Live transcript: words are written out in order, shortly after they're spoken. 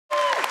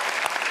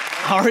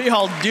How are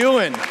y'all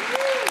doing?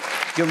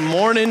 Good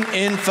morning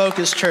in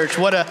Focus Church.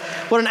 What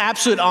an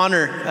absolute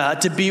honor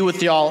to be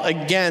with y'all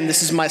again.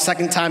 This is my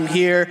second time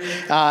here,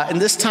 and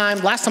last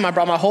time I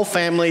brought my whole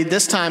family.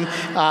 This time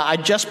I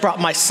just brought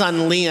my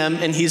son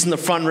Liam, and he's in the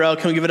front row.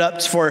 Can we give it up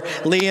for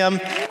Liam?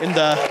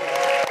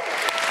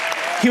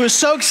 He was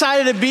so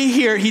excited to be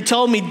here. He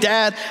told me,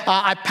 Dad,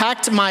 I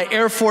packed my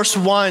Air Force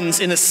Ones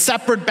in a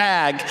separate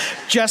bag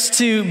just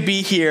to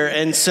be here.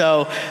 And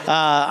so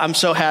I'm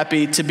so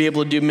happy to be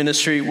able to do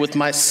ministry with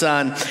my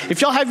son.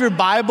 If y'all have your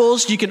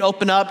Bibles, you can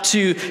open up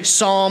to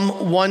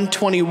Psalm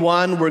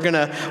 121. We're going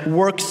to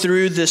work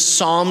through this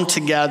psalm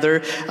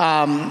together.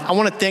 I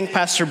want to thank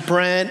Pastor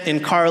Brent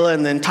and Carla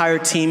and the entire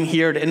team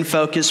here at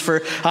InFocus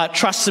for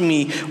trusting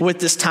me with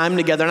this time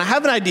together. And I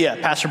have an idea,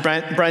 Pastor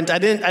Brent. I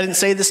didn't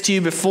say this to you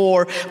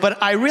before,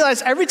 but I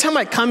realize every time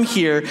I come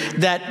here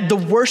that the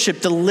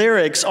worship, the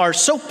lyrics are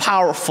so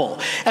powerful.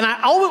 And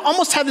I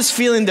almost have this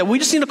feeling that we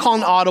just need to call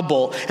an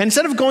audible. And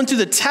instead of going through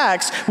the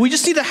text, we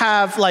just need to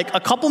have like a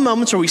couple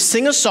moments where we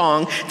sing a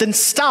song, then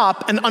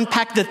stop and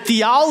unpack the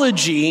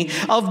theology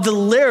of the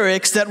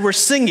lyrics that we're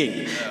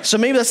singing. So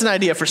maybe that's an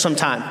idea for some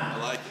time. I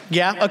like it.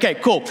 Yeah? Okay,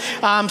 cool.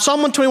 Psalm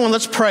 121,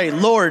 let's pray.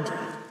 Lord,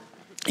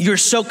 you're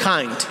so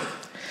kind.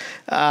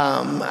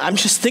 I'm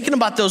just thinking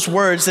about those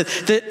words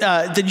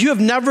that you have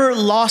never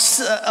lost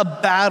a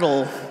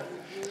battle,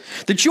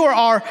 that you are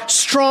our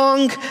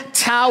strong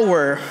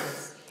tower,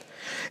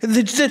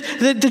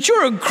 that you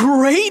are a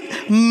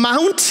great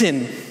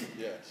mountain.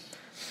 Yes.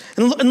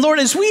 And Lord,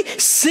 as we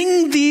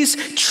sing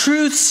these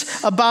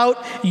truths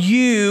about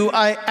you,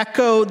 I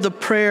echo the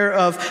prayer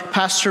of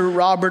Pastor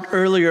Robert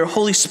earlier.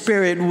 Holy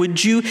Spirit,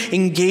 would you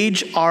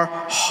engage our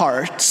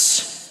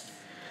hearts?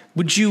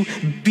 Would you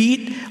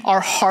beat our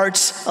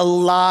hearts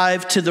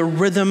alive to the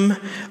rhythm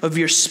of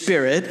your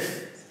Spirit?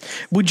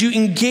 Would you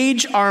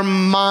engage our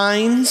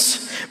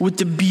minds with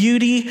the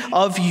beauty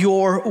of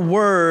your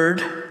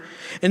word?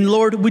 And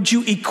Lord, would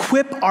you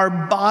equip our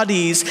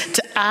bodies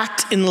to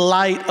act in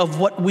light of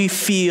what we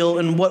feel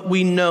and what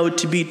we know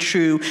to be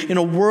true in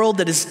a world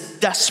that is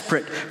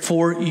desperate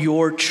for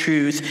your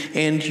truth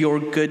and your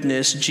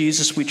goodness?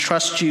 Jesus, we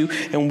trust you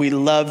and we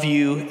love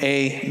you.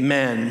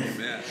 Amen.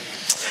 Amen.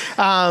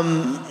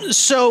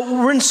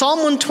 So we're in Psalm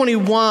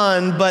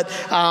 121, but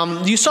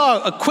you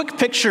saw a quick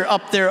picture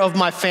up there of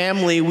my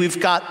family. We've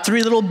got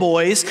 3 little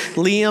boys,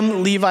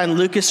 Liam, Levi, and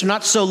Lucas. They're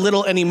not so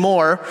little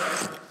anymore.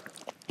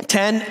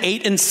 10,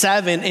 8, and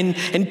 7.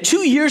 And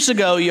 2 years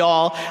ago,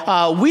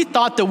 y'all, we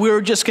thought that we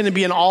were just going to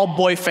be an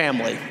all-boy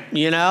family,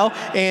 you know?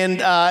 And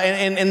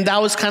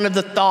that was kind of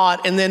the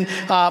thought. And then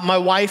my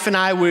wife and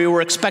I, we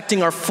were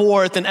expecting our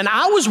 4th. And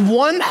I was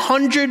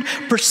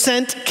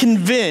 100%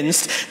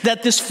 convinced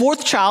that this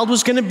 4th child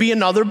was going to be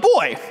another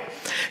boy.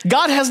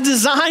 God has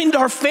designed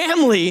our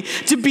family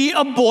to be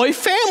a boy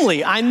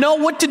family. I know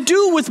what to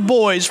do with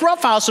boys,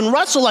 roughhouse and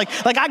wrestle. Like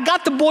I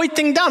got the boy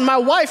thing down. My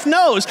wife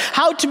knows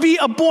how to be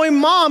a boy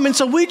mom. And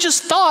so we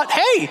just thought,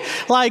 hey,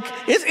 like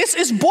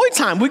it's boy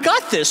time. We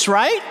got this,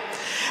 right?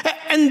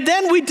 And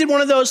then we did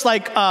one of those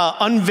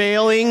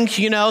unveiling,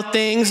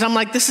 things. I'm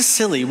like, this is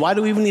silly. Why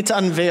do we even need to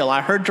unveil?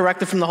 I heard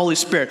directly from the Holy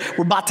Spirit,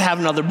 we're about to have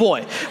another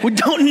boy. We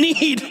don't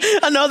need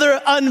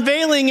another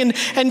unveiling.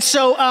 And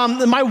so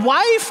my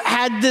wife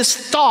had this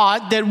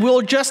thought that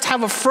we'll just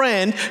have a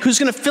friend who's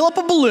going to fill up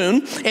a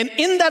balloon. And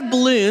in that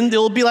balloon, there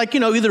will be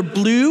either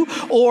blue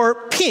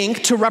or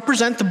pink to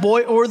represent the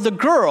boy or the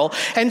girl.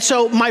 And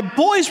so my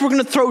boys were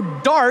going to throw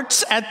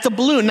darts at the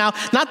balloon. Now,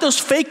 not those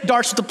fake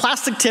darts with the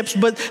plastic tips,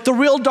 but the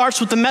real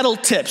darts with the metal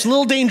tips. A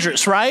little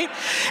dangerous, right?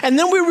 And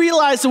then we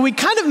realized that we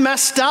kind of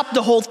messed up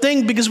the whole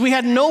thing because we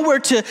had nowhere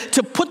to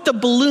put the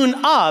balloon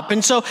up.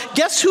 And so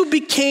guess who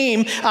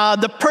became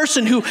the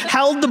person who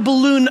held the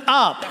balloon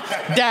up?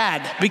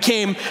 Dad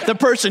became the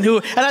person who,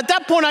 and at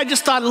that point I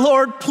just thought,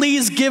 Lord,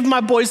 please give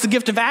my boys the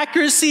gift of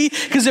accuracy,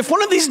 because if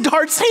one of these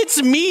darts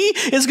hits me,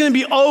 it's going to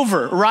be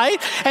over,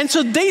 right? And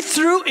so they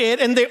threw it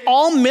and they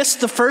all missed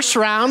the first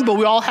round, but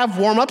we all have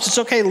warm-ups. It's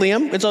okay,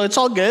 Liam. It's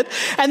all good.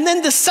 And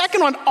then the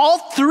second one, all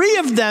 3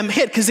 of them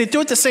hit because they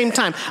threw it at the same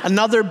time.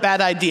 Another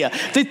bad idea.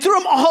 They threw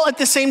them all at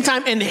the same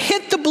time and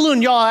hit the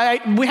balloon. Y'all,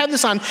 we have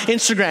this on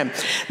Instagram.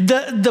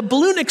 The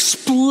balloon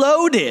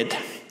exploded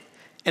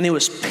and it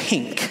was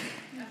pink.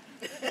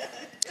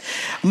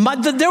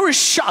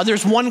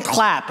 There's one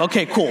clap.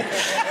 Okay, cool.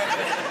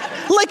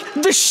 Like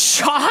the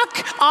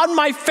shock on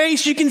my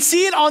face, you can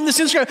see it on this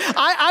Instagram.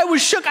 I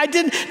was shook. I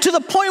didn't, to the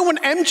point when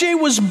MJ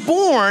was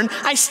born,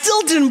 I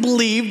still didn't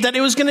believe that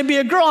it was going to be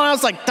a girl. And I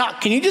was like,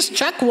 Doc, can you just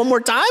check one more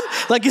time?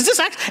 Like, is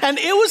this and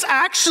it was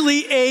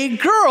actually a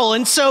girl.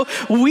 And so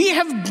we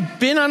have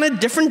been on a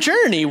different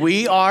journey.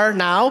 We are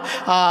now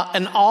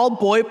an all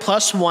boy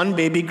plus 1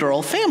 baby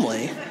girl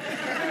family.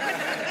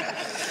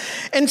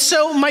 And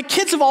so my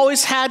kids have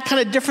always had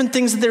kind of different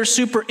things that they're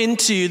super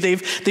into.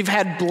 They've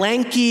had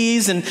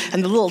blankies and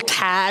the little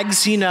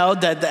tags,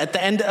 that at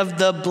the end of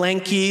the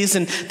blankies,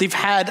 and they've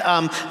had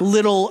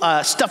little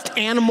stuffed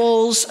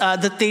animals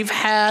that they've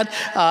had.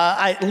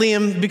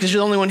 Liam, because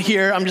you're the only one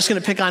here, I'm just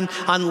going to pick on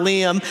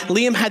Liam.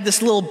 Liam had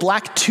this little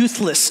black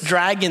toothless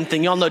dragon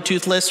thing. Y'all know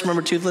Toothless?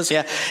 Remember Toothless?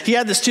 Yeah. He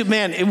had this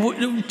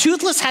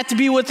Toothless had to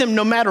be with him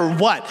no matter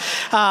what.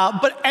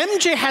 But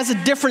MJ has a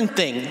different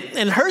thing,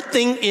 and her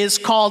thing is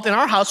called, in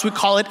our house, we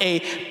call it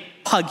a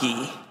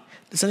puggy.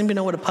 Does anybody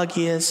know what a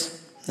puggy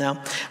is?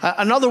 No?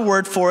 Another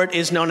word for it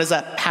is known as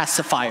a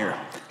pacifier.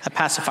 A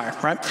pacifier,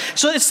 right?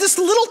 So it's this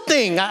little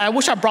thing. I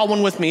wish I brought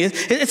one with me.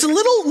 It's a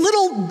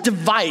little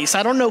device.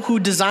 I don't know who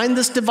designed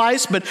this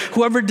device, but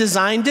whoever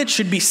designed it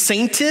should be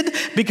sainted,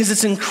 because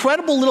it's an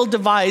incredible little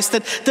device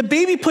that the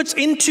baby puts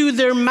into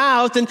their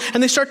mouth, and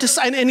they start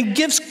to, and it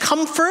gives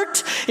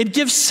comfort. It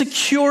gives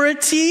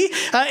security.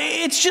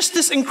 It's just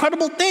this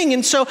incredible thing.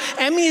 And so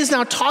Emmy is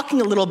now talking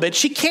a little bit.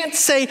 She can't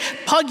say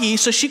puggy,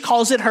 so she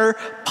calls it her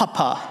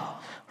papa.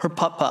 Her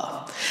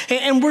papa.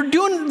 And we're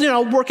doing,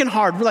 working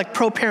hard. We're like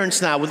pro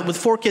parents now with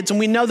 4 kids, and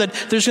we know that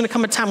there's going to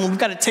come a time when we've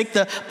got to take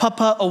the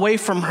papa away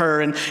from her,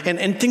 and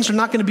things are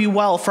not going to be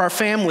well for our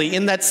family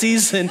in that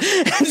season.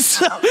 And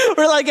so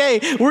we're like,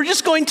 hey, we're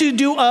just going to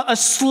do a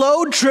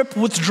slow drip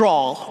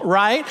withdrawal,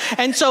 right?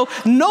 And so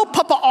no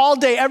papa all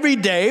day, every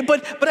day,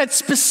 but at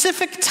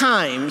specific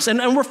times.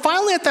 And we're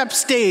finally at that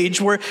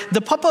stage where the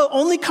papa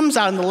only comes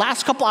out in the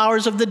last couple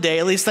hours of the day.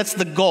 At least that's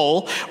the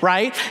goal,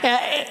 right?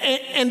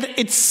 And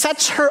it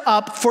sets her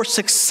up for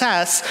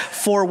success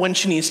for when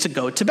she needs to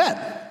go to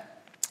bed.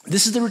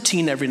 This is the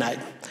routine every night.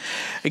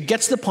 It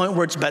gets to the point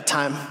where it's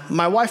bedtime.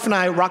 My wife and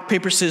I rock,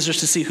 paper, scissors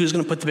to see who's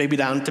going to put the baby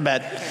down to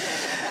bed.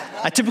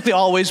 I typically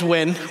always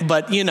win,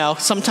 but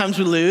sometimes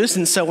we lose.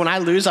 And so when I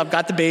lose, I've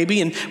got the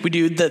baby, and we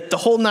do the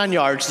whole 9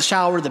 yards, the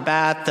shower, the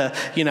bath,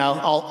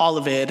 all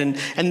of it.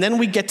 And then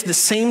we get to the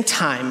same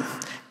time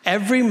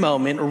every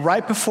moment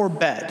right before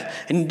bed.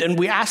 And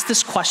we ask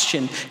this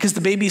question because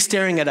the baby's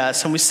staring at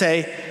us, and we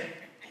say,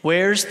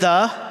 where's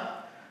the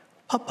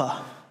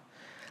papa?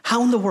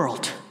 How in the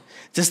world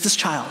does this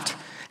child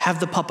have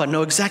the papa,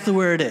 know exactly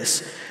where it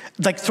is,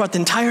 like throughout the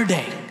entire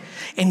day?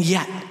 And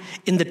yet,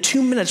 in the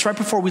 2 minutes right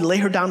before we lay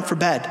her down for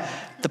bed,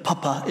 the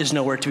papa is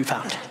nowhere to be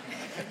found.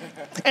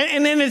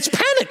 And then it's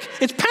panic.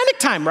 It's panic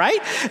time, right?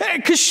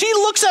 Because she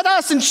looks at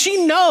us and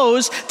she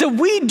knows that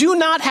we do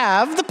not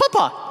have the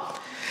papa.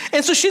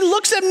 And so she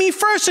looks at me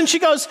first and she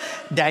goes,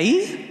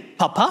 Daddy,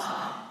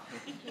 papa?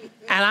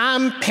 And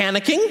I'm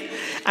panicking,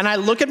 and I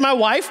look at my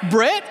wife,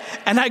 Britt,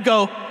 and I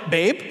go,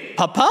 babe,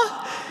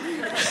 papa?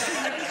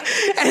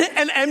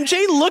 and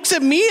MJ looks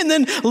at me and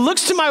then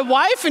looks to my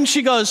wife, and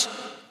she goes,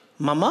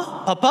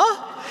 mama,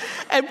 papa?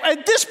 And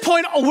at this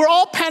point, we're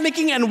all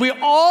panicking, and we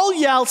all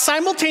yell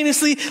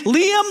simultaneously,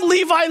 Liam,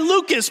 Levi,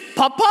 Lucas,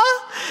 papa?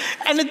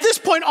 And at this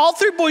point, all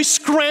 3 boys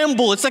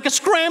scramble. It's like a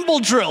scramble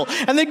drill.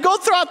 And they go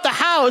throughout the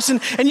house,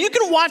 and you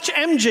can watch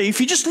MJ. If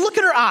you just look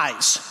at her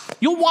eyes,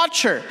 you'll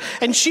watch her.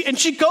 And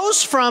she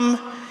goes from,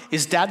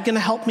 is dad going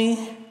to help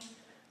me?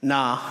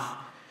 Nah.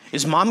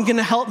 Is mom going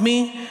to help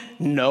me?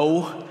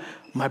 No.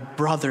 My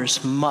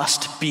brothers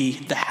must be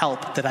the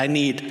help that I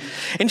need.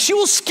 And she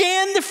will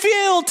scan the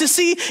field to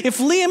see if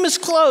Liam is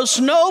close.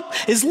 Nope.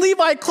 Is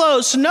Levi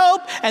close?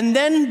 Nope. And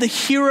then the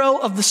hero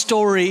of the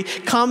story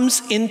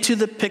comes into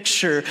the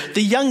picture,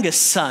 the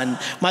youngest son,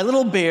 my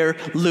little bear,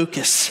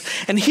 Lucas.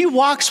 And he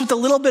walks with a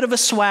little bit of a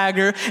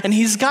swagger, and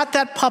he's got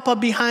that papa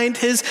behind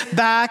his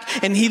back,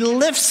 and he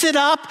lifts it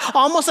up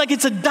almost like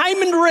it's a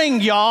diamond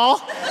ring, y'all.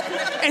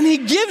 And he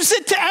gives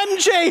it to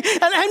MJ,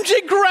 and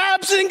MJ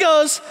grabs it and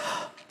goes,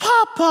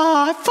 Papa,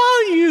 I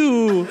found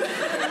you.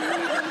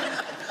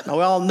 Now,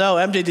 we all know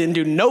MJ didn't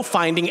do no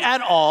finding at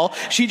all.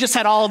 She just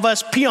had all of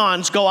us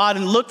peons go out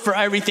and look for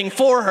everything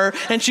for her,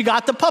 and she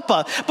got the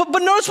papa. But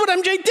notice what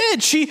MJ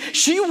did.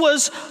 She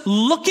was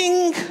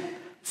looking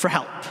for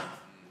help,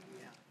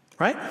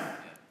 right?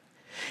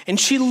 And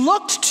she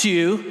looked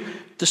to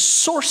the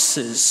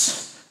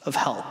sources of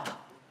help.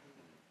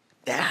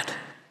 Dad?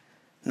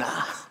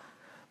 Nah.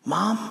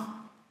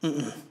 Mom?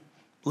 Mm-mm.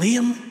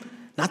 Liam?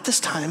 Not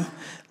this time.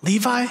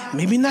 Levi,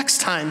 maybe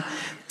next time.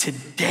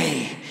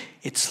 Today,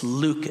 it's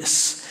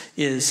Lucas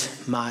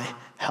is my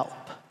help.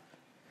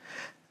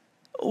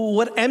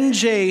 What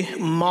MJ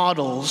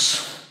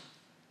models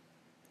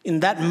in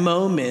that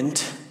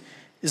moment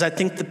is, I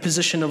think, the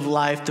position of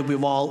life that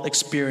we've all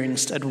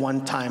experienced at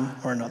one time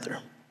or another.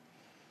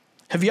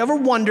 Have you ever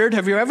wondered,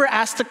 have you ever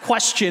asked the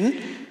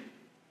question,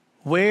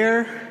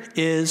 where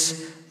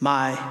is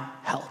my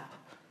help?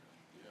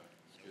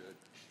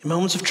 In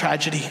moments of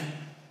tragedy,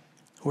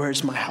 where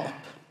is my help?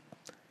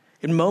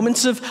 In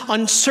moments of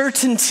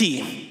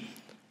uncertainty,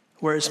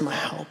 where is my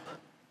help?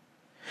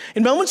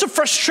 In moments of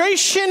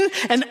frustration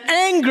and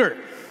anger,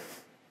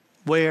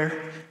 where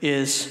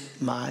is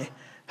my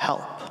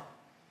help?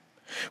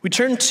 We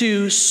turn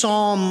to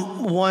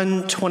Psalm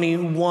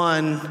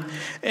 121, and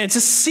it's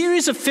a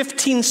series of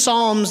 15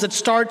 psalms that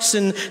starts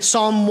in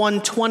Psalm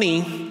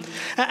 120.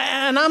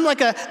 And I'm like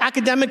an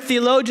academic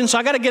theologian, so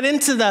I got to get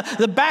into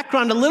the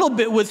background a little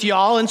bit with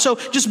y'all, and so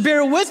just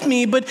bear with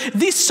me. But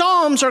these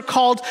psalms are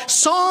called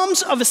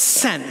Psalms of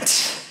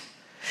Ascent,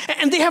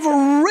 and they have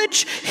a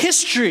rich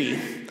history.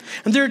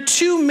 And there are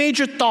two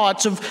major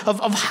thoughts of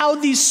how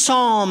these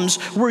psalms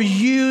were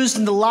used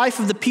in the life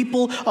of the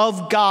people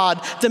of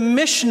God. The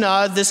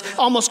Mishnah, this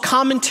almost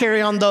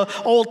commentary on the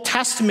Old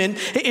Testament,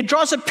 it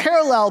draws a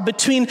parallel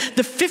between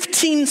the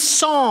 15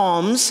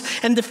 psalms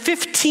and the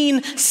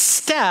 15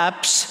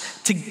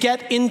 steps to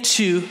get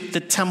into the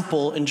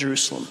temple in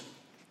Jerusalem.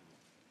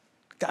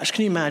 Gosh,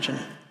 can you imagine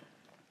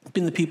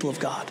being the people of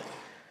God,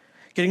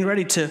 getting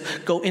ready to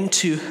go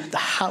into the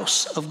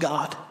house of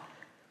God?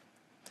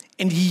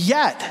 And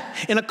yet,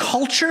 in a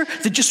culture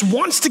that just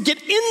wants to get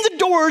in the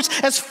doors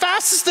as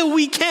fast as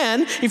we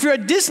can, if you're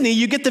at Disney,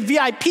 you get the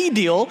VIP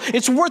deal.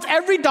 It's worth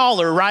every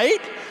dollar,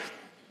 right?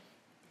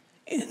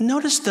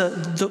 Notice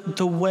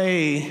the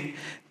way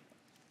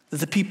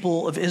the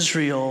people of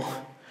Israel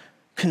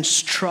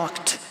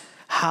construct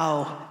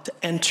how to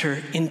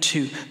enter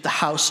into the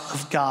house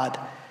of God.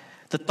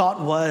 The thought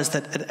was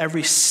that at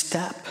every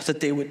step that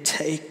they would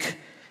take,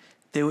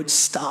 they would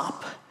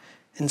stop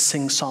and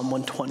sing Psalm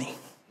 120.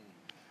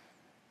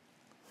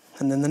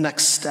 And then the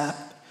next step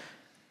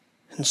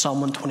in Psalm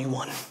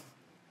 121.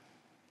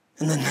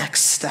 And the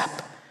next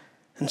step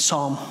in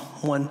Psalm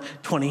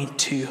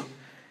 122.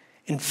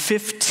 In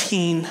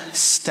 15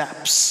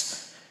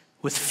 steps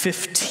with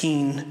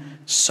 15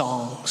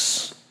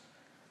 songs.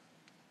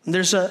 And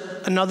there's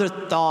another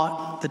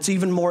thought that's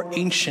even more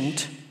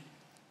ancient,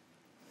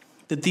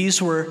 that these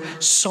were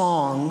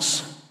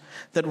songs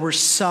that were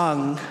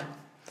sung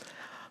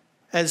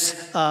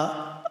as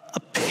a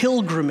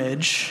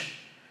pilgrimage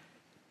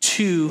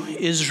to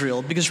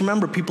Israel, because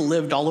remember, people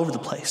lived all over the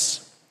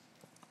place.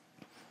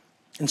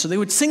 And so they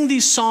would sing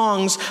these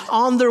songs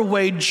on their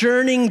way,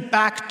 journeying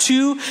back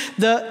to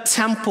the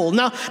temple.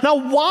 Now,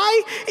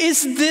 why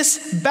is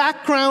this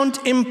background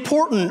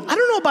important? I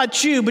don't know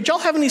about you, but y'all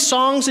have any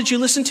songs that you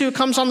listen to, it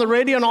comes on the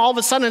radio, and all of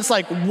a sudden it's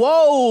like,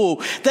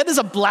 whoa, that is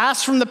a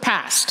blast from the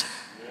past.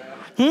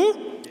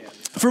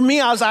 For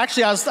me,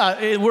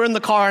 we're in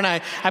the car, and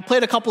I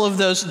played a couple of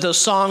those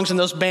songs and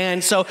those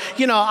bands. So,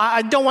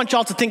 I don't want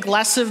y'all to think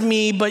less of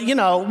me, but,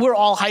 we're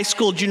all high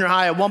school, junior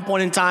high at one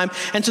point in time.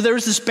 And so there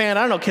was this band,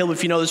 I don't know, Caleb,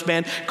 if you know this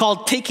band,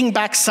 called Taking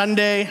Back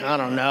Sunday. I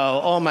don't know.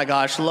 Oh my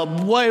gosh.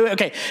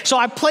 Okay. So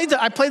I played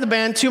the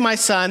band to my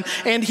son,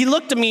 and he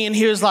looked at me and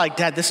he was like,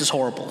 "Dad, this is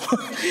horrible."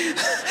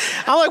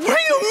 I'm like, "What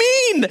do you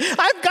mean?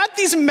 I've got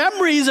these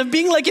memories of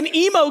being like an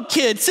emo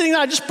kid sitting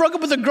there. I just broke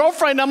up with a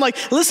girlfriend. And I'm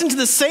like, listen to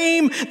the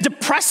same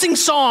depressing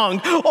song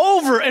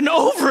over and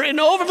over and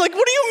over. I'm like,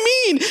 what do you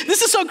mean?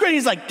 This is so great.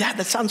 He's like, "Dad,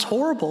 that sounds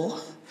horrible."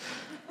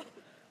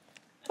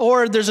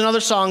 Or there's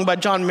another song by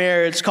John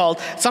Mayer. It's called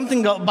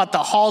something about the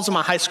halls of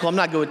my high school. I'm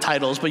not good with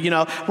titles, but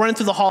running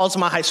through the halls of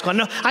my high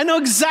school. I know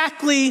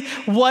exactly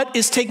what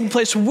is taking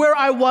place, where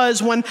I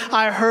was when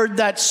I heard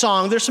that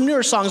song. There's some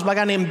newer songs by a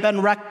guy named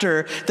Ben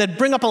Rector that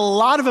bring up a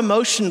lot of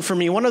emotion for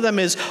me. One of them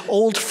is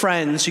Old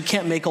Friends. You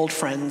can't make old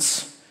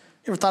friends.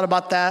 You ever thought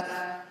about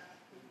that?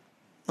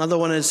 Another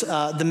one is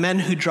The Men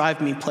Who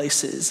Drive Me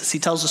Places, as he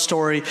tells the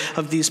story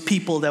of these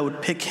people that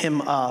would pick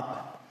him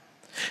up.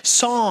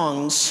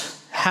 Songs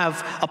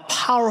have a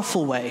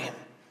powerful way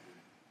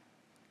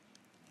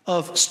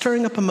of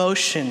stirring up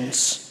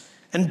emotions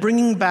and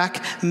bringing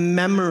back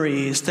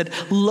memories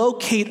that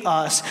locate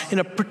us in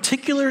a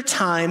particular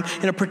time,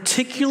 in a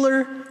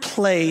particular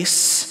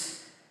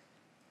place,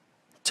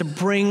 to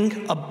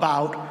bring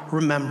about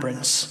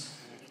remembrance.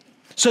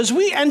 So as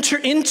we enter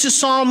into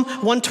Psalm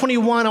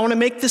 121, I want to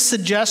make this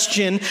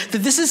suggestion that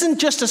this isn't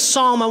just a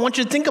psalm. I want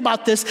you to think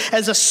about this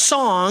as a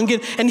song.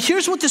 And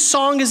here's what this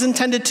song is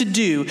intended to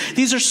do.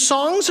 These are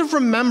songs of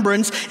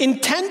remembrance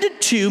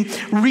intended to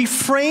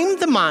reframe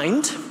the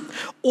mind,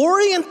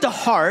 orient the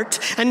heart,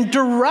 and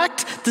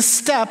direct the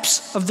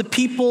steps of the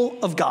people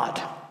of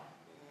God.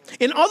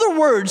 In other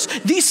words,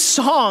 these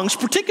songs,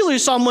 particularly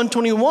Psalm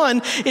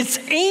 121, it's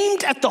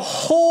aimed at the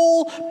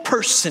whole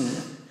person.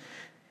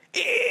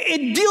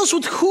 It deals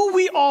with who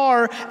we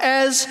are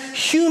as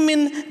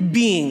human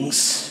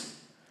beings.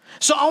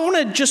 So I want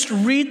to just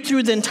read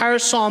through the entire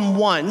psalm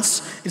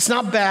once. It's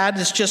not bad.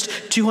 It's just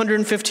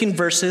 215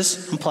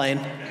 verses. I'm playing.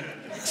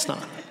 It's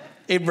not.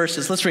 8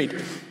 verses. Let's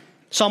read.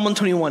 Psalm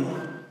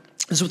 121.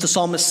 This is what the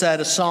psalmist said,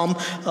 a song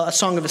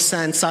of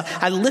ascent.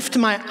 I lift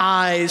my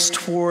eyes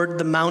toward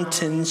the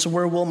mountains.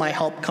 Where will my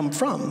help come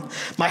from?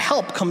 My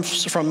help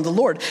comes from the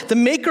Lord, the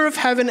maker of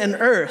heaven and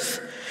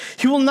earth.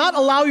 He will not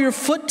allow your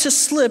foot to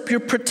slip. Your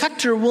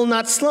protector will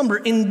not slumber.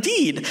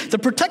 Indeed, the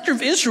protector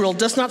of Israel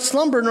does not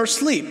slumber nor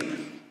sleep.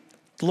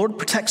 The Lord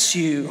protects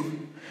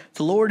you.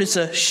 The Lord is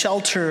a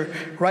shelter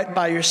right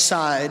by your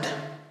side.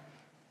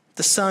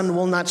 The sun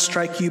will not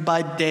strike you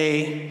by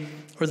day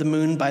or the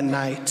moon by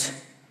night.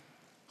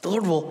 The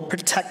Lord will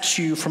protect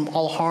you from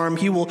all harm.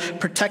 He will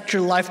protect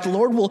your life. The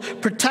Lord will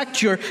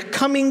protect your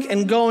coming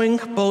and going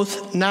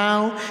both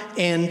now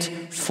and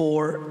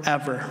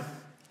forever.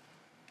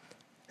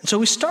 And so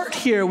we start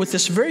here with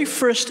this very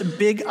first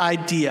big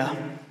idea.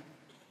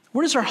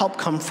 Where does our help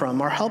come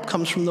from? Our help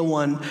comes from the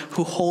one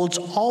who holds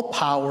all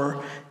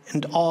power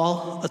and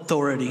all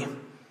authority.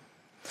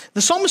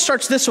 The psalmist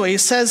starts this way. He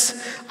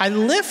says, I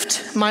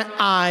lift my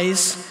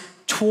eyes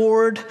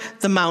toward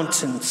the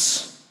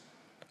mountains.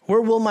 Where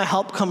will my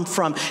help come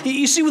from?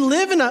 You see, we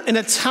live in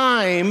a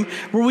time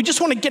where we just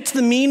want to get to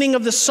the meaning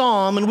of the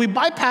psalm, and we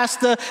bypass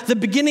the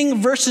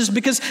beginning verses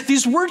because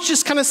these words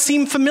just kind of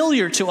seem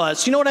familiar to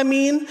us. You know what I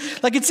mean?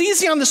 Like, it's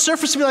easy on the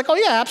surface to be like, oh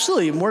yeah,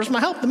 absolutely. Where's my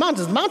help? The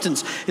mountains. The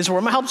mountains is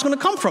where my help is going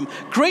to come from.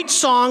 Great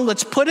song.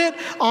 Let's put it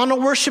on a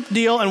worship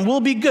deal and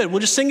we'll be good. We'll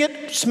just sing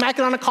it, smack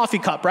it on a coffee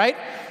cup, right?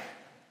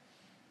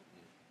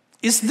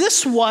 Is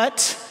this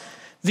what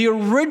the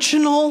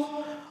original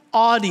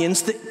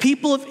audience, the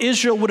people of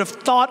Israel, would have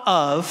thought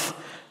of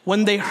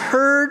when they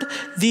heard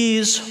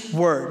these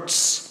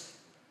words?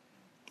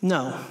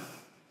 No.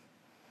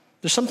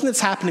 There's something that's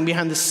happening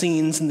behind the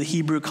scenes in the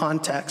Hebrew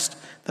context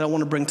that I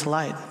want to bring to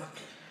light.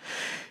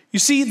 You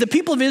see, the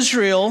people of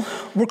Israel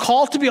were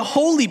called to be a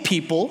holy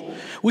people,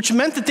 which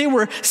meant that they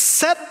were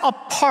set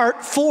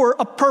apart for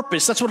a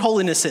purpose. That's what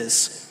holiness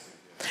is.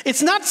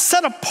 It's not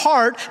set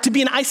apart to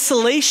be in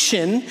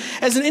isolation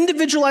as an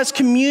individualized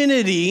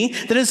community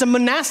that is a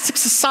monastic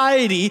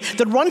society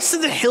that runs to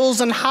the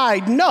hills and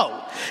hide.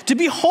 No. To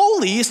be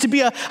holy is to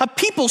be a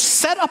people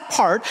set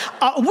apart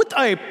with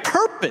a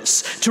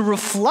purpose to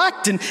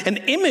reflect an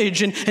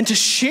image and to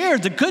share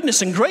the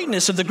goodness and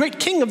greatness of the great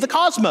King of the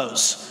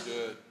cosmos.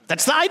 Good.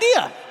 That's the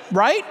idea,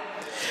 right?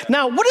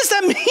 Now, what does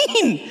that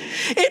mean?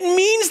 It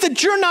means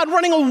that you're not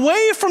running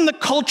away from the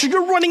culture,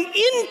 you're running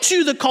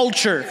into the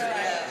culture.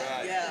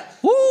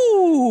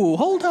 Woo,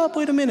 hold up,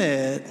 wait a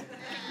minute.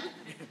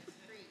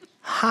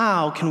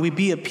 How can we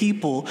be a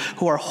people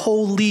who are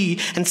holy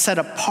and set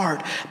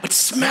apart, but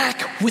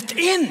smack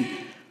within?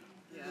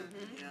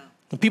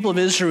 The people of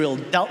Israel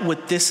dealt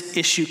with this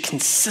issue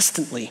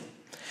consistently.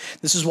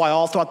 This is why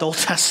all throughout the Old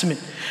Testament,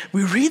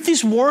 we read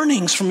these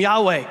warnings from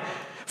Yahweh,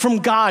 from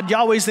God.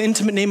 Yahweh is the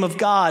intimate name of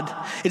God.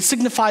 It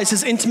signifies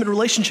his intimate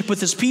relationship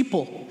with his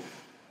people.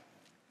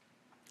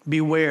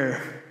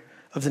 Beware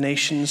of the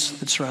nations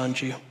that surround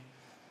you.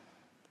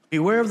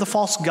 Beware of the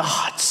false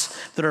gods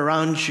that are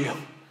around you.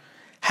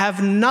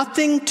 Have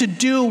nothing to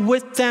do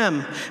with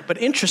them. But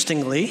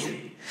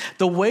interestingly,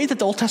 the way that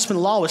the Old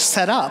Testament law was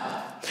set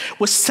up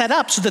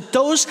so that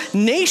those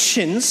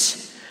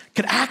nations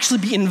could actually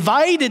be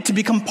invited to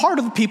become part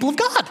of the people of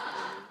God.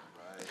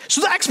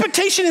 So the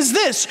expectation is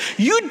this: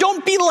 you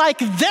don't be like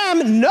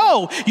them.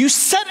 No, you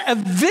set a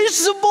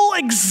visible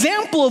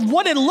example of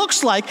what it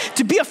looks like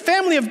to be a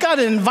family of God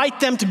and invite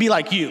them to be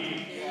like you.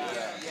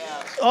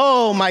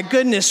 Oh my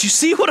goodness, you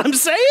see what I'm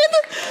saying?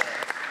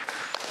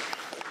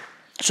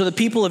 So the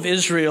people of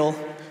Israel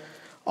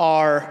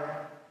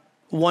are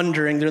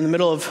wondering. They're in the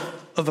middle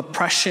of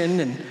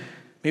oppression, and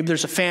maybe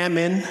there's a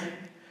famine.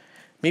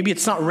 Maybe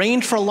it's not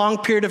rained for a long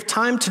period of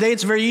time. Today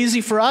it's very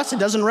easy for us. It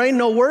doesn't rain,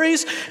 no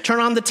worries. Turn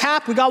on the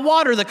tap, we got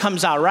water that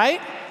comes out, right?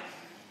 In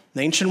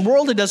the ancient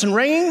world, it doesn't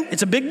rain.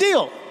 It's a big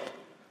deal.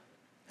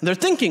 And they're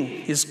thinking,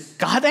 is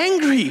God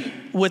angry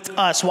with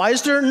us? Why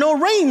is there no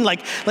rain?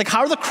 Like how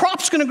are the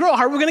crops going to grow?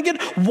 How are we going to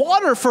get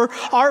water for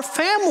our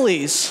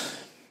families?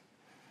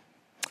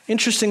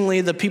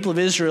 Interestingly, the people of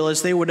Israel,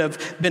 as they would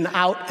have been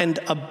out and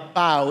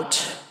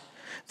about,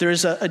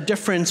 there's a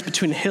difference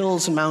between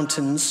hills and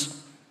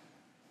mountains.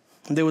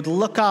 And they would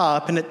look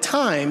up, and at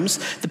times,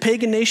 the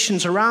pagan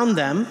nations around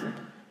them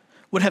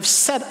would have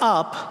set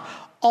up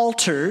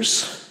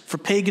altars for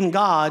pagan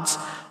gods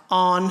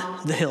on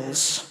the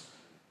hills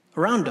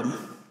around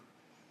them.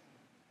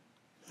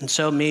 And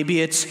so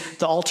maybe it's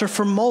the altar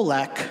for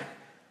Molech.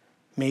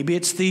 Maybe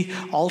it's the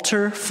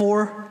altar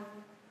for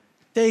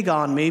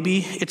Dagon. Maybe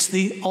it's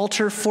the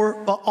altar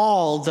for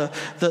Baal,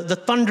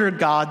 the thunder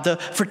god, the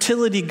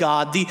fertility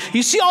god.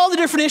 You see all the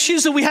different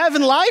issues that we have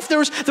in life? There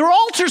were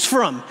altars for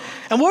them.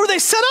 And where were they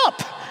set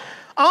up?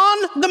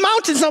 On the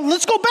mountains. Now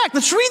let's go back.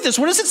 Let's read this.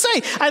 What does it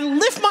say? I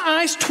lift my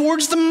eyes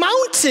towards the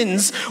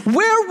mountains.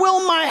 Where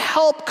will my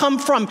help come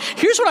from?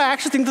 Here's what I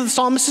actually think that the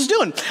psalmist is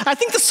doing. I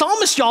think the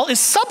psalmist, y'all, is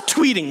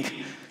subtweeting.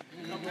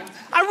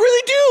 I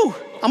really do.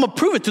 I'm going to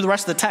prove it through the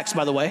rest of the text,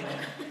 by the way.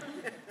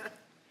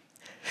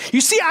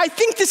 You see, I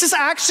think this is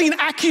actually an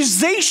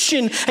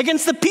accusation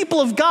against the people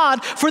of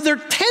God for their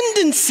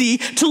tendency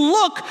to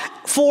look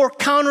for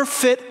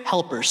counterfeit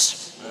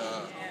helpers.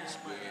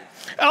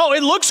 Oh,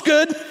 it looks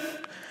good.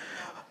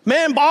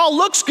 Man, Baal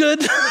looks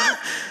good.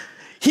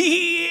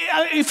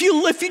 If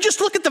you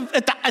just look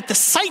at the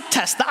sight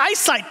test, the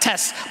eyesight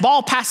test,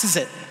 Baal passes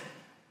it.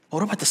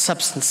 What about the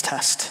substance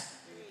test?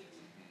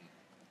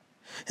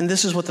 And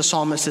this is what the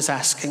psalmist is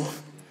asking.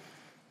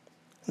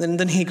 And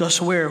then he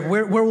goes, where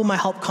will my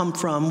help come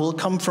from? Will it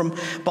come from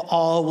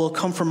Baal? Will it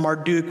come from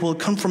Marduk? Will it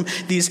come from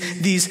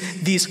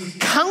these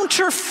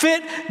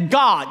counterfeit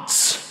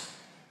gods?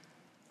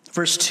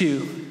 Verse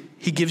 2,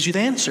 he gives you the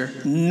answer.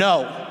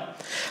 No,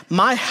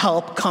 my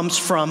help comes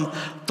from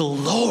the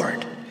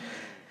Lord.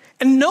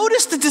 And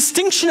notice the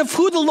distinction of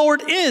who the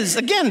Lord is.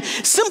 Again,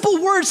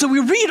 simple words that we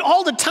read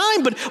all the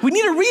time, but we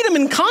need to read them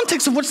in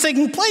context of what's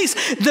taking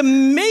place. The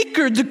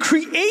maker, the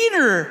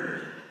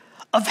creator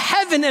of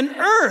heaven and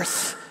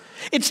earth.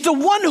 It's the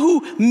one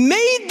who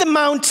made the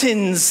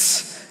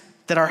mountains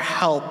that our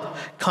help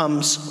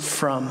comes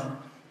from.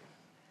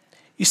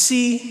 You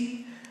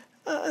see,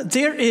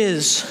 there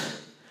is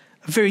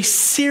a very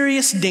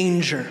serious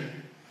danger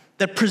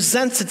that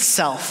presents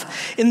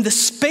itself in the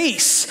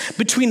space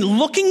between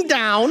looking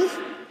down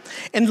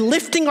and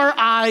lifting our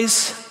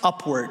eyes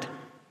upward.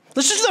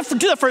 Let's just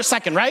do that for a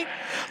second, right?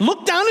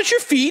 Look down at your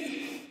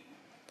feet,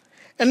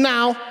 and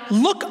now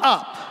look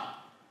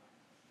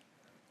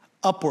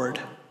upward.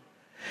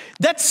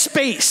 That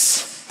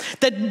space,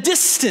 that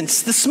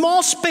distance, the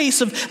small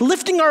space of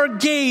lifting our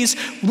gaze,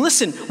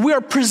 listen, we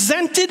are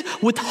presented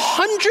with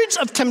hundreds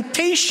of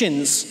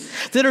temptations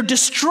that are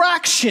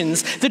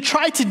distractions that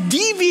try to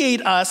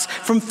deviate us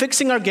from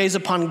fixing our gaze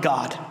upon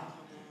God,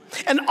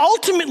 and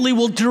ultimately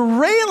will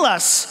derail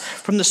us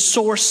from the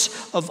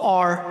source of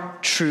our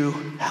true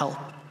help.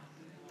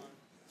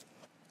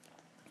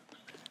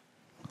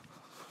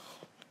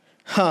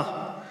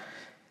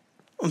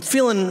 I'm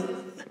feeling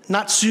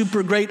not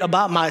super great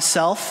about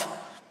myself.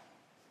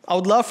 I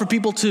would love for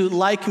people to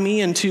like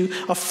me and to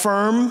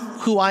affirm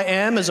who I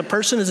am as a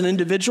person, as an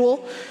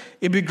individual.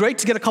 It'd be great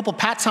to get a couple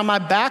pats on my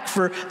back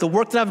for the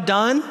work that I've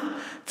done,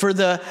 for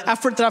the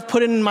effort that I've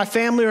put in my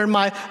family or in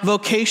my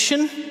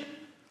vocation.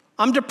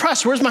 I'm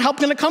depressed. Where's my help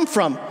going to come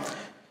from?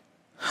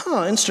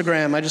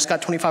 Instagram, I just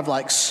got 25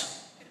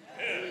 likes.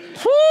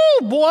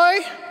 Whoo, boy.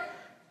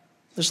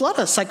 There's a lot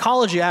of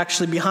psychology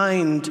actually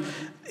behind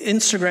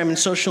Instagram and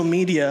social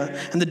media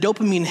and the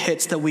dopamine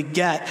hits that we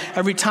get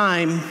every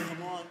time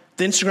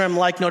the Instagram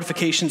like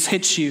notifications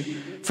hits you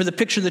for the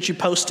picture that you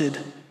posted.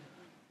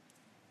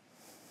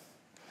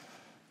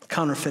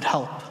 Counterfeit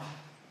help.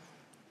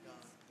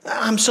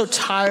 I'm so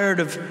tired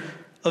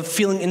of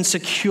feeling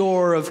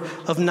insecure,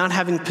 of not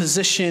having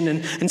position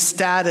and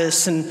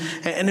status, and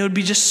it would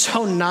be just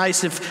so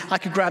nice if I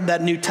could grab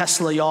that new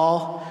Tesla,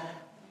 y'all.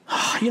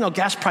 You know,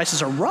 gas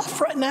prices are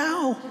rough right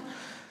now.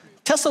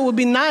 Tesla would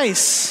be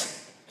nice.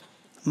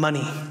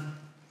 Money.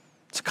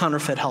 It's a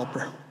counterfeit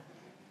helper.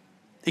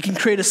 It can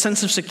create a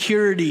sense of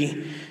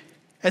security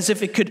as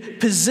if it could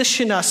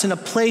position us in a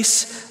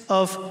place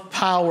of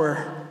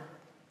power.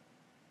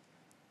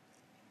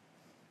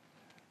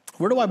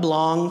 Where do I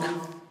belong?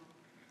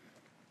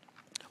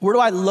 Where do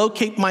I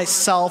locate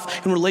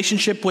myself in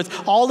relationship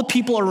with all the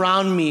people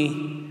around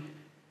me?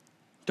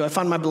 Do I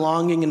find my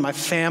belonging in my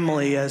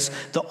family as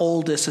the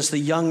oldest, as the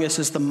youngest,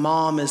 as the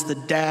mom, as the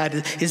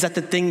dad? Is that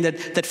the thing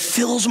that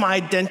fills my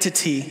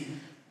identity?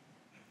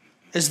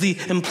 As the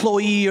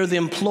employee or the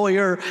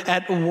employer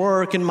at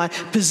work, in my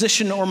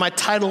position or my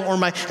title or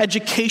my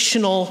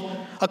educational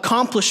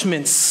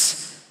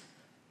accomplishments?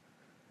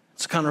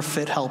 It's a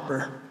counterfeit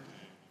helper.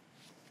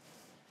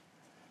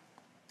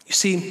 You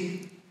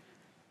see,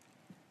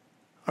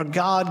 our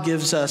God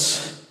gives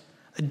us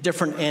a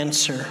different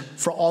answer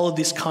for all of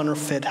these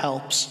counterfeit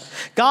helps.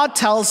 God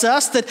tells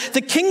us that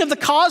the King of the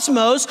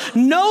cosmos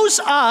knows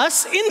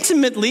us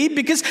intimately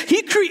because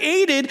he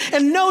created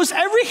and knows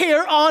every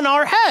hair on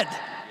our head.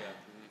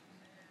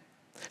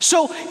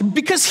 So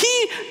because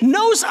he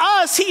knows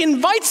us, he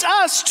invites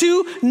us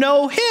to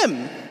know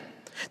him.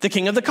 The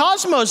King of the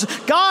cosmos,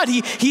 God,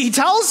 he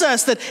tells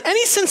us that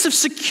any sense of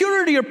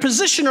security or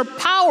position or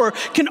power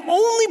can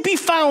only be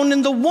found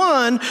in the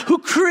one who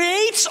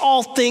creates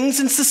all things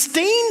and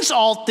sustains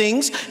all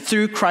things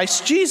through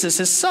Christ Jesus,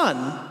 his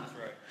son.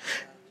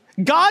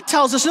 God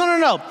tells us,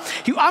 no.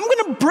 I'm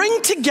going to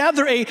bring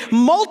together a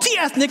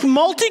multi-ethnic,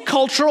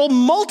 multicultural,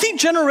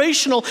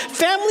 multi-generational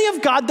family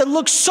of God that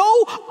looks so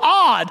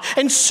odd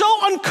and so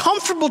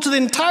uncomfortable to the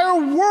entire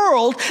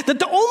world that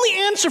the only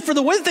answer for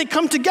the way that they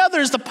come together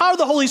is the power of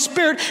the Holy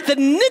Spirit that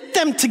knit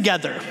them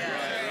together.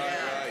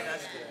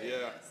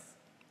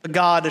 But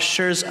God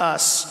assures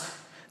us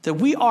that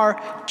we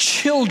are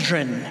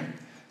children,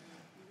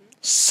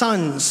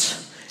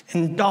 sons,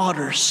 and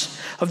daughters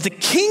of the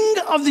King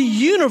of the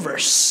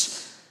universe.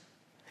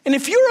 And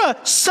if you're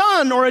a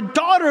son or a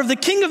daughter of the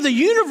King of the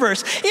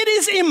universe, it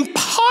is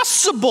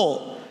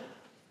impossible,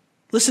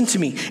 listen to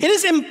me, it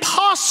is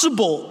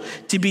impossible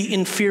to be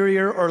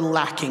inferior or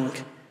lacking.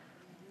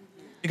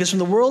 Because when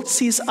the world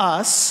sees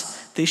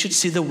us, they should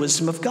see the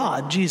wisdom of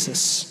God,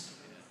 Jesus.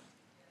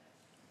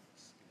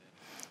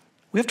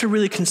 We have to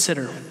really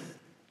consider,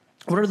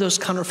 what are those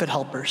counterfeit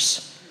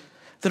helpers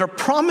that are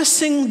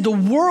promising the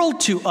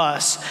world to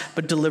us,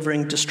 but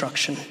delivering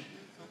destruction?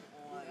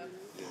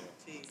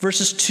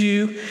 Verses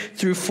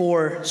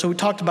 2-4. So we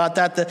talked about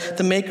that,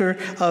 the maker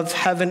of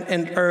heaven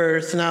and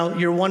earth. Now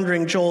you're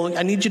wondering, Joel,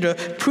 I need you to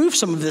prove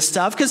some of this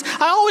stuff, because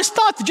I always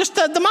thought that just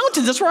the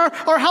mountains, that's where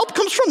our help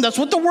comes from. That's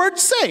what the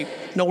words say.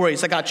 No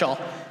worries, I got y'all.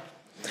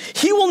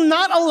 He will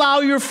not allow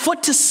your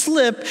foot to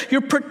slip.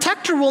 Your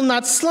protector will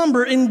not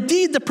slumber.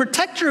 Indeed, the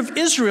protector of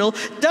Israel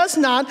does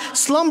not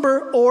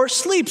slumber or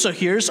sleep. So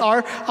here's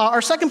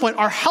our second point.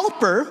 Our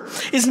helper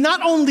is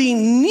not only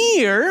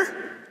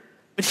near,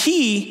 but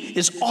he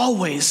is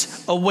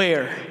always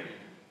aware.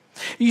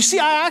 You see,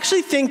 I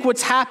actually think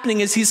what's happening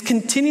is he's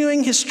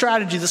continuing his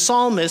strategy, the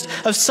psalmist,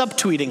 of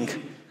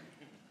subtweeting.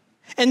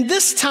 And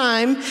this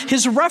time,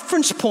 his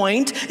reference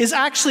point is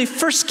actually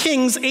 1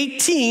 Kings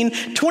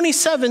 18,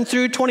 27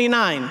 through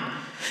 29.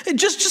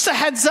 Just a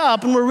heads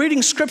up, when we're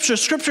reading Scripture,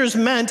 Scripture is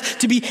meant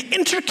to be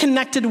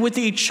interconnected with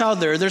each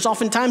other. There's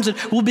often times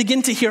that we'll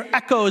begin to hear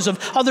echoes of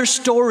other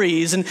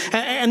stories, and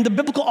the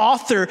biblical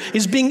author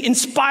is being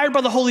inspired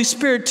by the Holy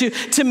Spirit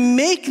to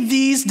make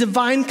these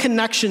divine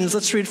connections.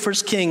 Let's read 1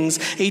 Kings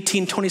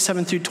 18,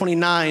 27 through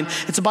 29.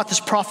 It's about this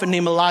prophet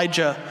named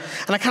Elijah.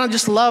 And I kind of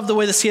just love the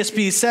way the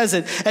CSB says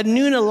it. At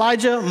noon,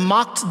 Elijah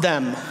mocked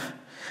them.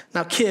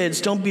 Now, kids,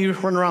 don't be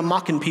running around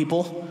mocking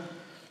people.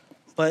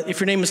 But if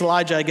your name is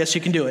Elijah, I guess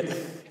you can do it.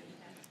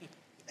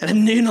 And at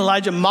noon,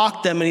 Elijah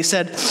mocked them, and he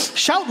said,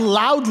 shout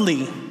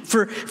loudly,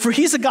 for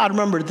he's a God.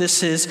 Remember,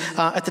 this is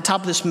at the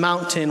top of this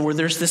mountain where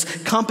there's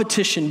this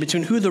competition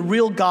between who the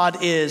real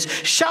God is.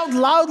 Shout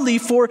loudly,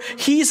 for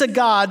he's a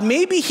God.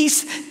 Maybe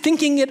he's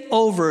thinking it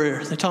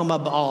over. They're talking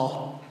about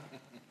Baal.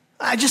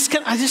 I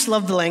just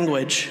love the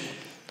language.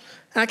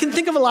 And I can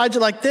think of Elijah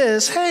like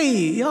this. Hey,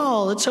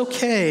 y'all, it's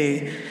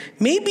okay.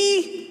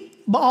 Maybe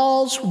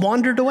Baal's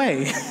wandered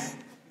away.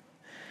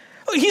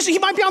 He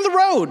might be on the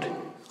road,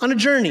 on a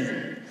journey.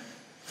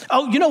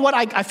 Oh, you know what?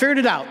 I figured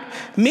it out.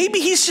 Maybe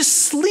he's just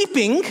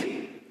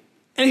sleeping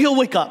and he'll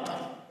wake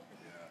up.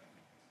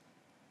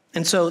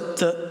 And so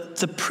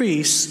the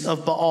priests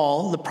of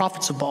Baal, the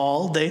prophets of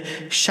Baal, they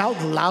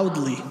shout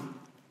loudly.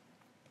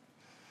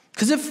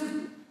 Because if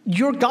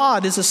your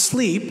God is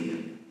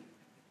asleep,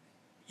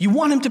 you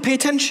want him to pay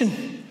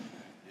attention.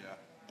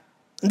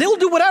 And they will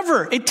do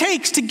whatever it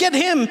takes to get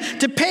him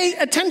to pay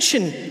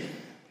attention.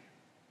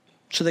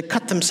 So they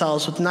cut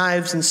themselves with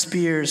knives and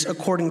spears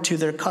according to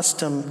their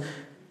custom,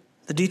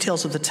 the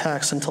details of the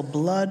text, until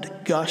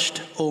blood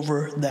gushed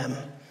over them.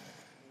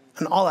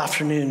 And all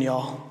afternoon,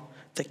 y'all,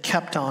 they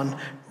kept on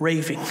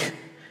raving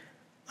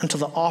until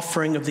the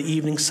offering of the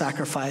evening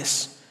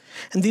sacrifice.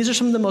 And these are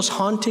some of the most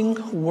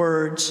haunting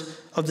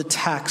words of the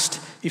text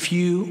if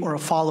you are a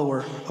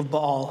follower of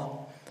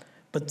Baal.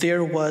 But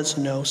there was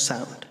no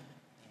sound.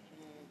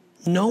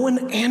 No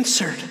one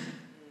answered.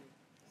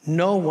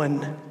 No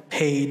one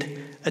paid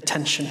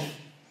attention.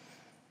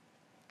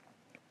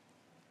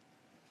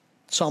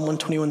 Psalm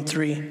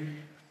 121:3.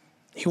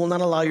 He will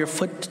not allow your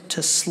foot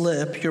to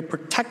slip. Your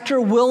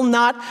protector will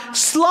not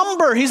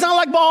slumber. He's not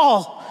like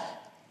Baal.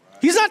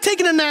 He's not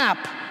taking a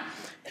nap.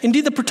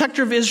 Indeed, the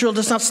protector of Israel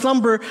does not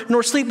slumber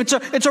nor sleep.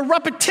 It's a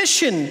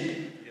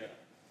repetition.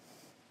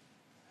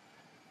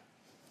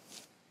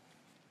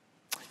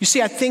 You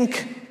see, I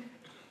think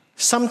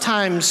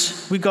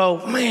sometimes we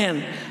go,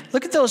 man,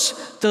 look at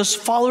those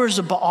followers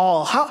of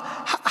Baal.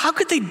 How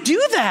could they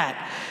do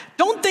that?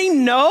 Don't they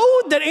know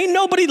that ain't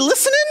nobody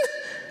listening?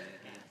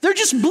 They're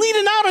just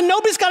bleeding out and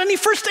nobody's got any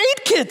first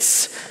aid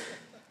kits.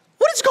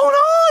 What is going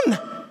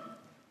on?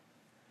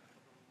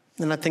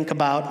 And I think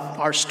about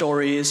our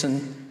stories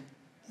and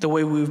the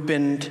way we've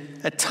been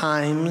at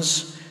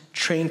times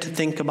trained to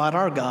think about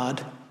our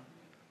God.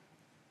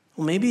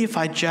 Well, maybe if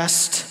I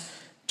just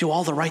do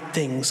all the right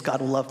things,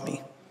 God will love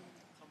me.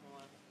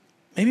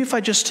 Maybe if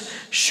I just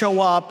show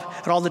up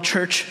at all the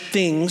church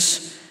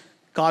things,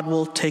 God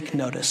will take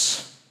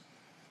notice.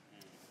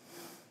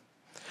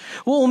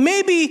 Well,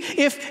 maybe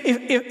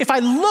if I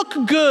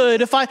look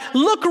good, if I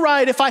look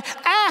right, if I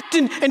act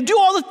and do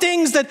all the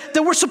things that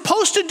we're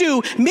supposed to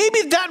do,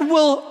 maybe that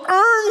will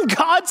earn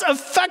God's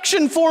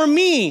affection for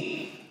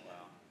me.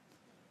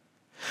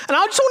 And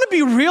I just want to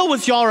be real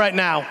with y'all right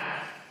now.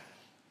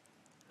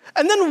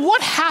 And then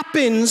what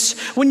happens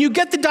when you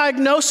get the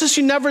diagnosis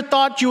you never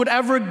thought you would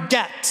ever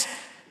get?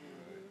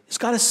 Is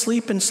God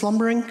asleep and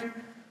slumbering?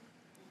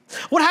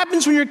 What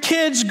happens when your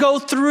kids go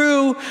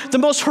through the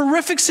most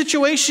horrific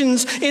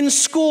situations in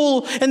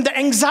school and the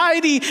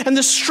anxiety and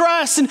the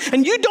stress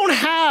and you don't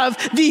have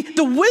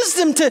the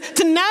wisdom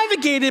to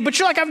navigate it, but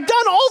you're like, I've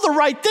done all the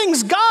right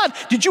things. God,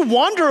 did you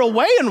wander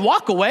away and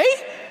walk away?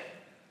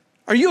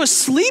 Are you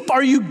asleep?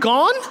 Are you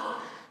gone?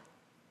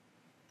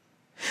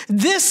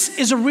 This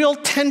is a real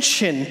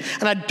tension,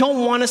 and I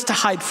don't want us to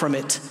hide from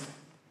it.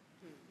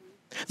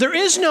 There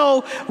is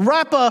no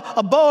wrap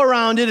a bow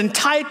around it and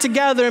tie it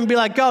together and be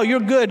like, oh, you're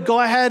good. Go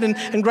ahead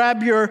and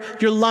grab your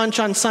lunch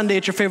on Sunday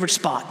at your favorite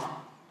spot.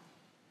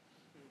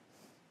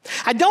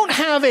 I don't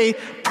have a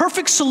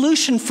perfect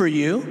solution for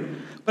you,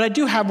 but I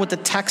do have what the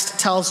text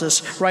tells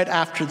us right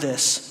after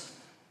this.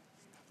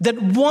 That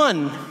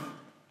one,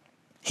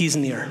 he's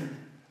near.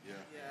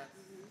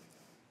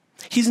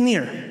 He's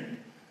near.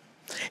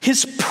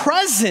 His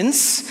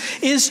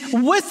presence is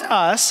with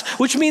us,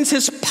 which means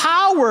his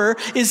power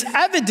is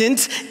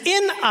evident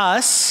in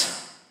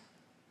us.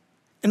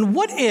 And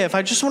what if,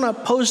 I just want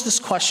to pose this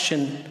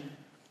question,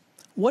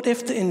 What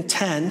if the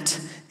intent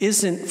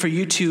isn't for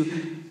you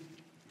to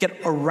get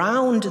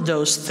around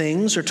those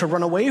things or to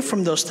run away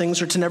from those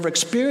things or to never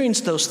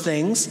experience those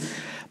things,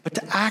 but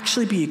to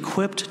actually be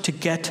equipped to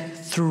get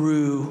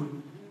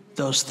through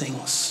those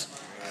things?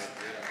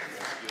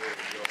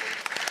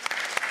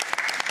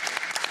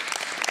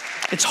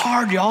 It's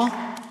hard, y'all.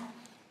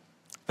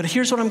 But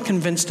here's what I'm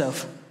convinced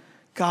of.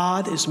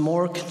 God is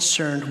more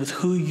concerned with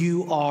who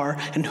you are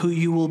and who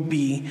you will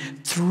be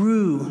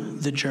through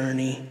the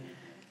journey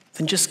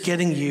than just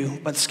getting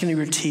you by the skin of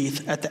your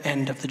teeth at the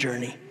end of the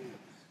journey.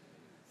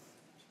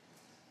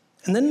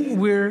 And then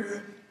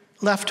we're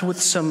left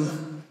with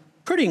some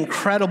pretty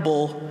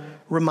incredible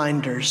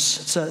reminders.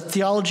 It's a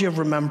theology of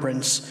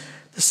remembrance.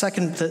 The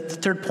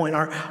third point,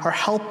 our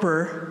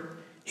helper,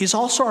 he's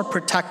also our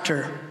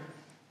protector.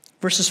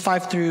 Verses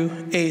 5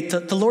 through 8,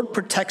 the Lord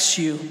protects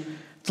you.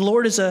 The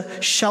Lord is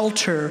a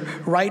shelter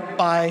right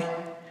by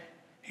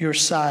your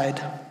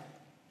side.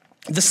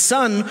 The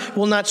sun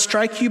will not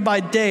strike you by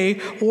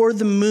day or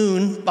the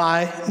moon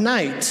by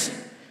night.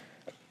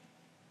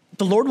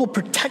 The Lord will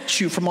protect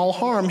you from all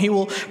harm. He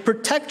will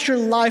protect your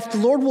life. The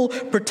Lord will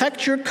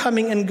protect your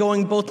coming and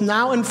going both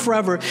now and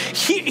forever.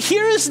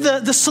 Here is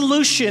the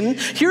solution.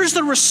 Here's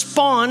the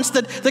response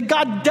that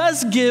God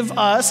does give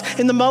us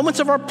in the moments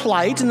of our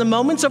plight, in the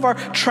moments of our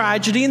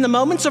tragedy, in the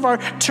moments of our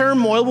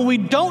turmoil, when we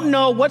don't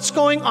know what's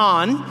going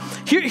on.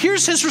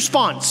 Here's his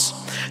response.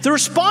 The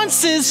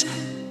response is,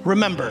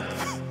 remember.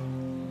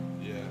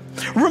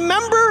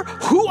 Remember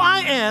who I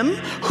am,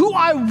 who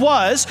I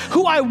was,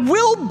 who I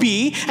will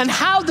be, and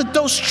how that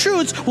those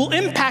truths will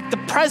impact the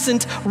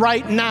present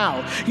right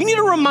now. You need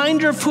a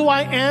reminder of who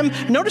I am.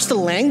 Notice the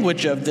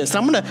language of this.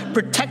 I'm going to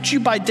protect you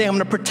by day. I'm going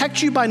to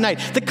protect you by night.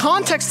 The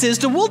context is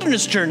the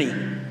wilderness journey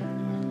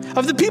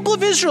of the people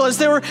of Israel as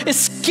they were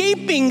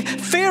escaping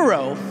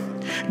Pharaoh.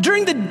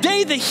 During the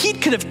day, the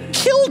heat could have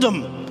killed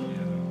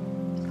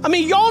them. I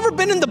mean, y'all ever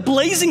been in the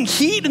blazing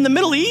heat in the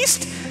Middle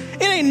East?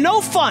 It ain't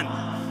no fun.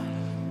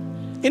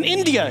 In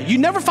India, you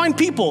never find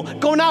people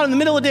going out in the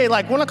middle of the day,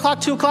 like 1 o'clock,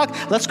 2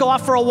 o'clock, let's go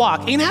out for a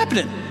walk. Ain't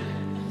happening.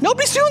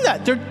 Nobody's doing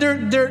that.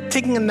 They're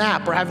taking a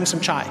nap or having some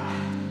chai.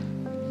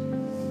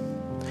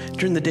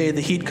 During the day,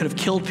 the heat could have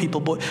killed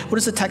people, but what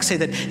does the text say?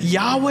 That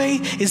Yahweh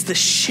is the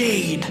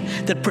shade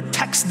that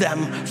protects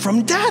them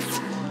from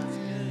death.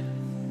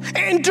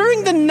 And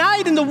during the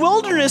night in the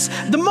wilderness,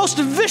 the most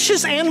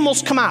vicious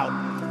animals come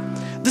out.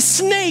 The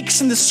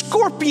snakes and the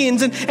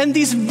scorpions and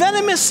these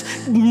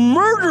venomous,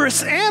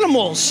 murderous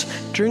animals.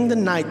 During the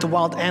night, the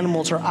wild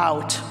animals are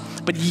out.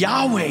 But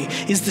Yahweh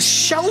is the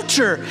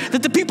shelter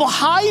that the people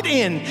hide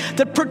in,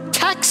 that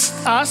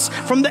protects us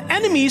from the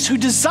enemies who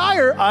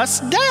desire us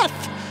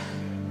death.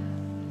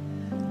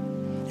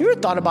 You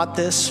ever thought about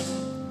this?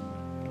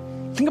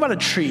 Think about a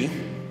tree.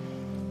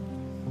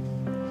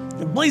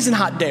 A blazing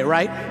hot day,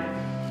 right?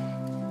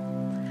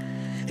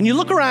 And you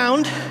look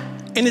around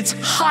and it's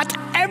hot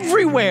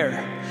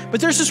everywhere. But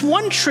there's this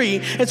one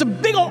tree, it's a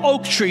big old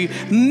oak tree,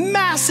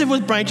 massive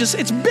with branches.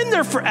 It's been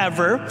there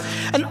forever.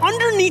 And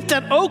underneath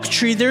that oak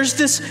tree, there's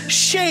this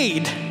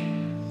shade.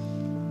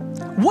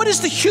 What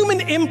is the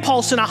human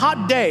impulse in a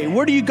hot day?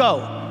 Where do you go?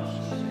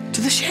 To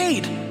the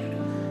shade.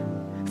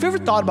 Have you ever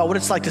thought about what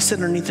it's like to sit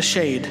underneath the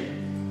shade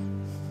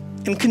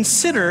and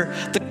consider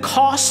the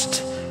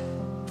cost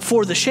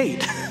for the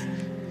shade?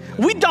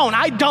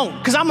 I don't,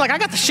 because I'm like, I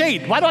got the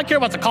shade. Why do I care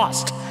about the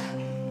cost?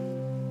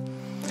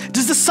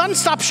 Does the sun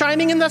stop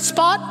shining in that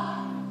spot?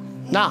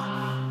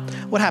 Nah.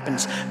 What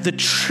happens? The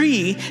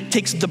tree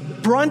takes the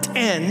brunt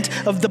end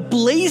of the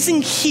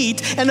blazing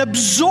heat and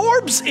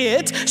absorbs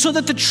it so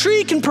that the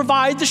tree can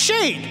provide the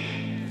shade.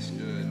 That's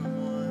good.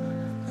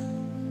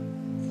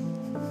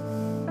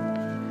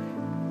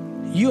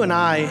 You and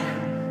I,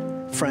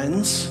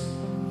 friends,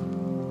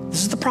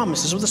 this is the promise.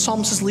 This is what the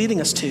psalmist is leading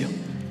us to.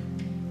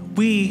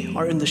 We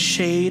are in the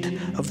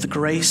shade of the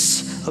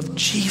grace of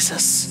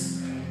Jesus.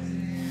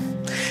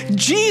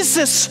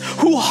 Jesus,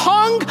 who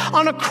hung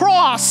on a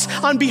cross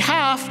on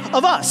behalf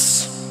of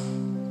us.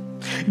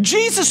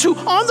 Jesus, who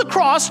on the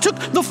cross took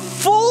the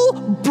full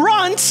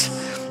brunt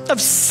of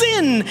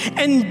sin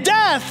and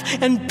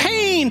death and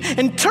pain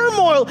and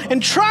turmoil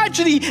and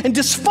tragedy and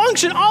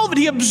dysfunction, all of it.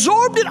 He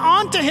absorbed it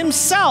onto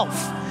himself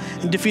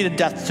and defeated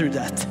death through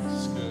death.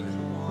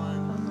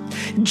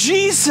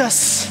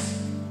 Jesus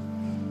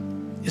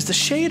is the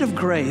shade of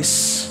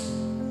grace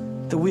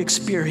that we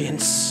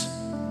experience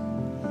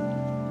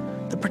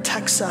that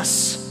protects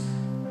us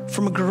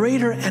from a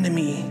greater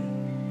enemy,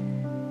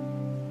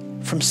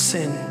 from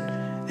sin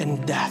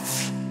and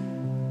death.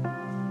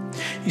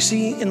 You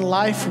see, in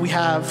life we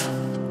have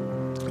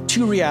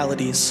two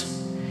realities,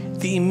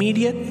 the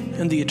immediate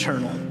and the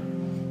eternal.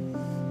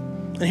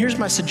 And here's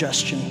my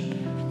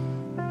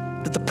suggestion,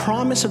 that the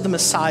promise of the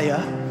Messiah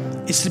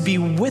is to be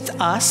with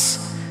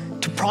us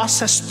to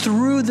process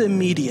through the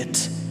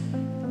immediate.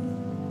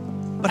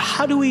 But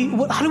how do we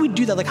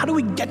do that? Like, how do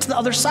we get to the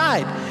other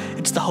side?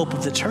 It's the hope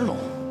of the eternal.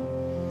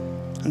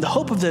 And the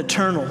hope of the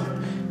eternal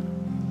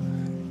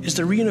is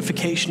the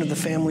reunification of the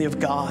family of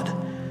God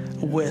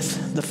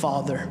with the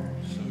Father.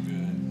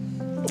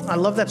 I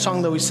love that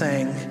song that we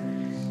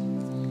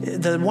sang.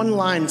 The one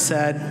line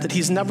said that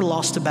he's never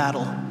lost a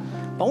battle.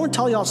 But I want to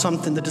tell y'all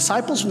something. The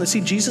disciples, when they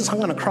see Jesus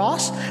hung on a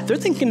cross, they're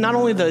thinking not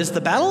only is the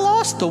battle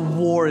lost, the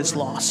war is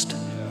lost.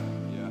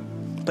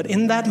 But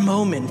in that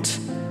moment,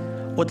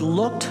 what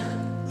looked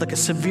like a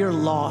severe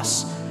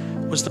loss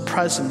was the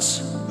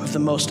presence of the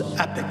most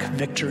epic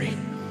victory.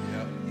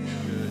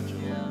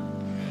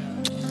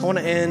 I want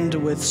to end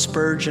with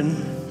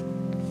Spurgeon,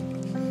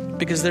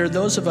 because there are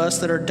those of us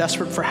that are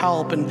desperate for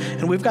help,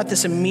 and we've got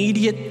this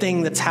immediate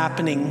thing that's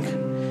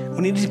happening.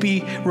 We need to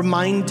be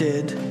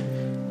reminded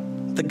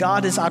that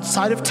God is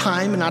outside of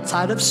time and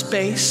outside of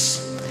space,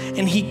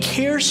 and he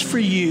cares for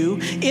you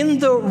in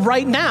the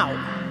right now.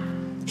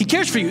 He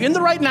cares for you in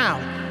the right now.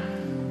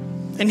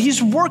 And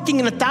he's working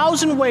in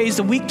 1,000 ways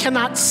that we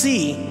cannot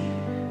see.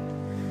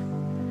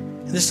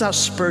 And this is how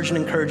Spurgeon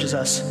encourages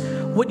us.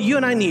 What you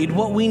and I need,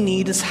 what we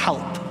need is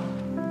help.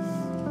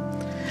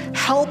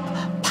 Help,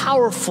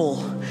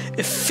 powerful,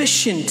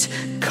 efficient,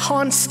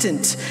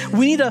 constant.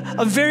 We need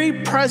a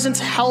very present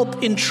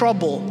help in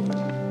trouble.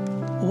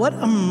 What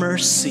a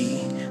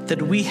mercy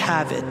that we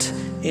have it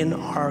in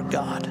our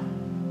God.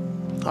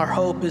 Our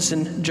hope is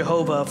in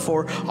Jehovah,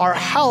 for our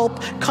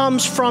help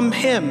comes from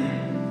him.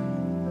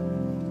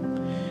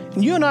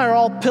 And you and I are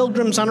all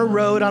pilgrims on a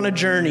road, on a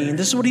journey. And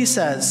this is what he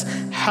says: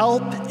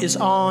 help is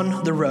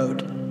on the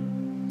road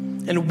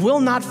and will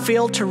not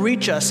fail to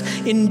reach us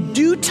in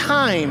due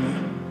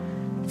time.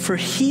 For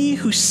he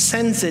who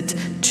sends it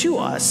to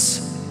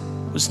us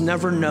was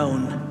never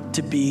known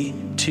to be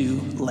too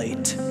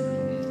late.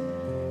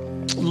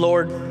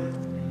 Lord,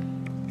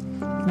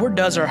 where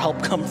does our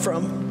help come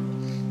from?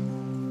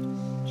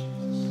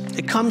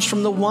 It comes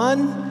from the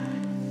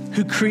one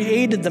who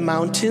created the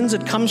mountains.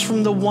 It comes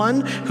from the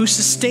one who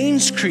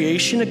sustains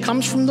creation. It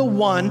comes from the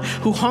one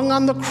who hung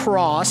on the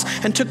cross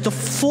and took the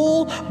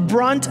full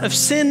brunt of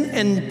sin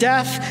and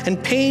death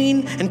and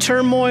pain and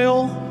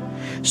turmoil,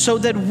 so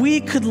that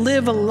we could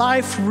live a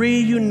life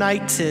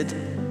reunited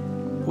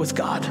with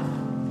God.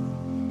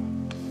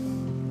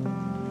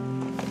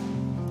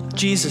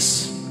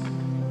 Jesus,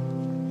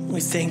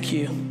 we thank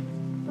you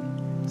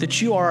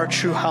that you are our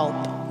true help.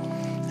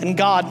 And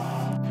God,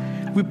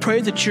 we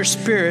pray that your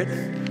Spirit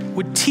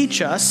would teach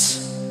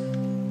us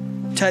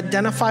to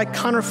identify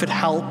counterfeit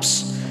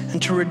helps and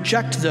to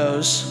reject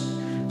those,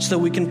 so that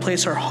we can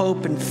place our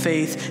hope and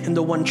faith in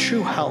the one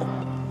true help.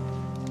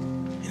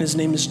 And his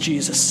name is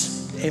Jesus.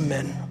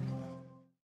 Amen.